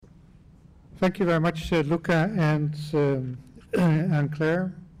Thank you very much, Luca and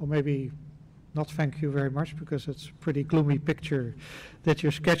Claire. Or maybe not thank you very much, because it's a pretty gloomy picture that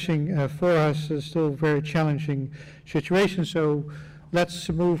you're sketching for us. It's still a very challenging situation. So let's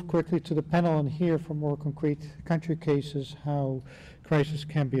move quickly to the panel and hear from more concrete country cases how crisis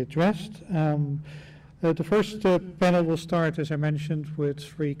can be addressed. The first panel will start, as I mentioned, with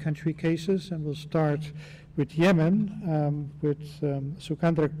 3 country cases, and we'll start with Yemen, with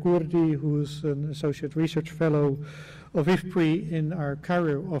Sukandra Kurdi, who's an Associate Research Fellow of IFPRI in our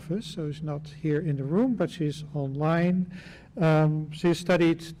Cairo office, so she's not here in the room, but she's online. She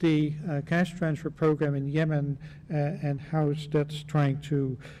studied the cash transfer program in Yemen and how that's trying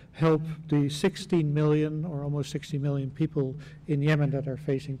to help the 16 million or almost 60 million people in Yemen that are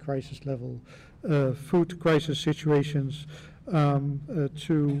facing crisis level food crisis situations,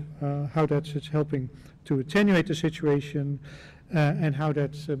 to how that's helping to attenuate the situation, and how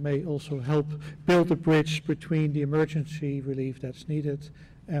that may also help build a bridge between the emergency relief that's needed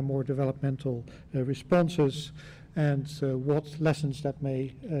and more developmental responses, and what lessons that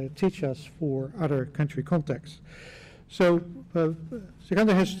may teach us for other country contexts. So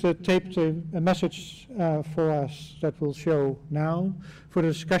Sukandra has taped a message for us that we'll show now. For the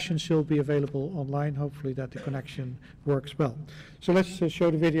discussion, she'll be available online, hopefully that the connection works well. So let's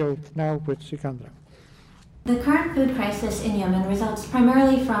show the video now with Sukandra. The current food crisis in Yemen results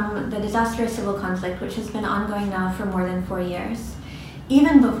primarily from the disastrous civil conflict, which has been ongoing now for more than 4 years.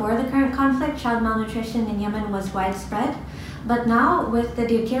 Even before the current conflict, child malnutrition in Yemen was widespread, but now with the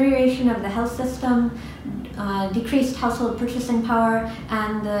deterioration of the health system, decreased household purchasing power,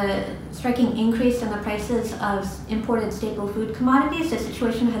 and the striking increase in the prices of imported staple food commodities, the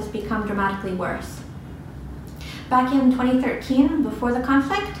situation has become dramatically worse. Back in 2013, before the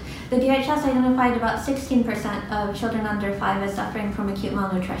conflict, the DHS identified about 16% of children under 5 as suffering from acute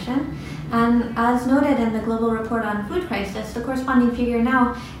malnutrition. And as noted in the Global Report on Food Crisis, the corresponding figure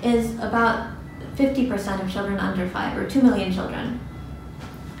now is about 50% of children under 5, or 2 million children.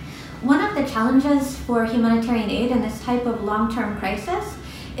 One of the challenges for humanitarian aid in this type of long-term crisis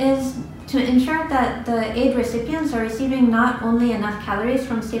is to ensure that the aid recipients are receiving not only enough calories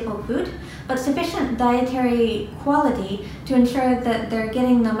from staple food, but sufficient dietary quality to ensure that they're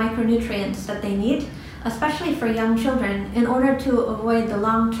getting the micronutrients that they need, especially for young children, in order to avoid the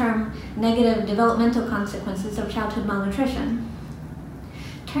long-term negative developmental consequences of childhood malnutrition.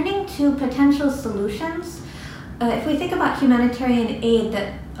 Turning to potential solutions, if we think about humanitarian aid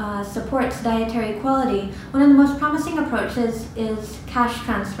that supports dietary quality, one of the most promising approaches is cash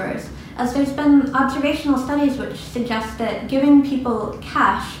transfers, as there's been observational studies which suggest that giving people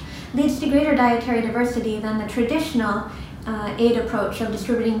cash leads to greater dietary diversity than the traditional aid approach of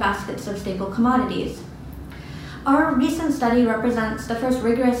distributing baskets of staple commodities. Our recent study represents the first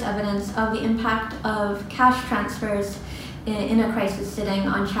rigorous evidence of the impact of cash transfers in a crisis setting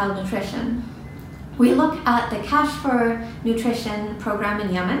on child nutrition. We look at the Cash for Nutrition program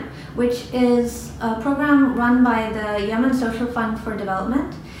in Yemen, which is a program run by the Yemen Social Fund for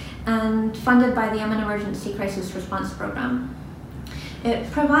Development and funded by the Yemen Emergency Crisis Response Program.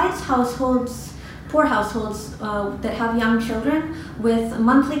 It provides households, poor households that have young children, with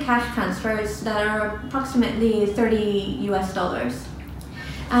monthly cash transfers that are approximately $30 US.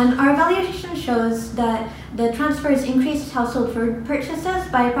 And our evaluation shows that the transfers increased household food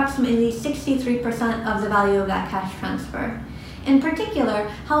purchases by approximately 63% of the value of that cash transfer. In particular,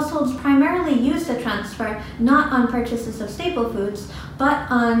 households primarily use the transfer not on purchases of staple foods, but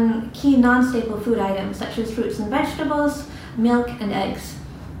on key non-staple food items such as fruits and vegetables, milk, and eggs.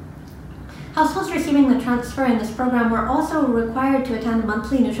 Households receiving the transfer in this program were also required to attend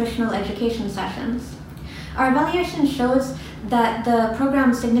monthly nutritional education sessions. Our evaluation shows that the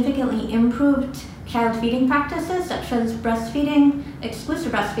program significantly improved child feeding practices such as breastfeeding,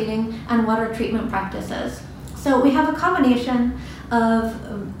 exclusive breastfeeding, and water treatment practices. So we have a combination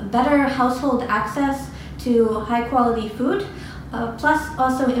of better household access to high quality food, plus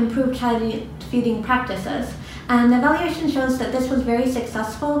also improved child feeding practices. And the evaluation shows that this was very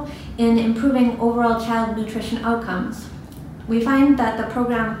successful in improving overall child nutrition outcomes. We find that the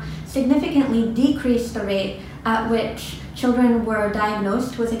program significantly decreased the rate at which children were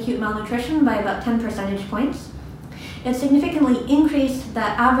diagnosed with acute malnutrition by about 10 percentage points. It significantly increased the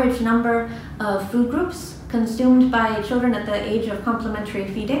average number of food groups consumed by children at the age of complementary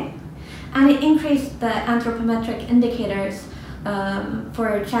feeding, and it increased the anthropometric indicators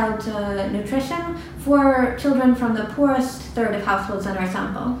for child nutrition for children from the poorest third of households in our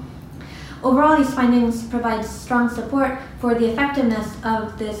sample. Overall, these findings provide strong support for the effectiveness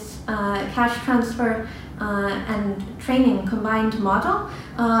of this cash transfer and training combined model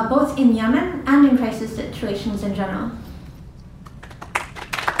both in Yemen and in crisis situations in general.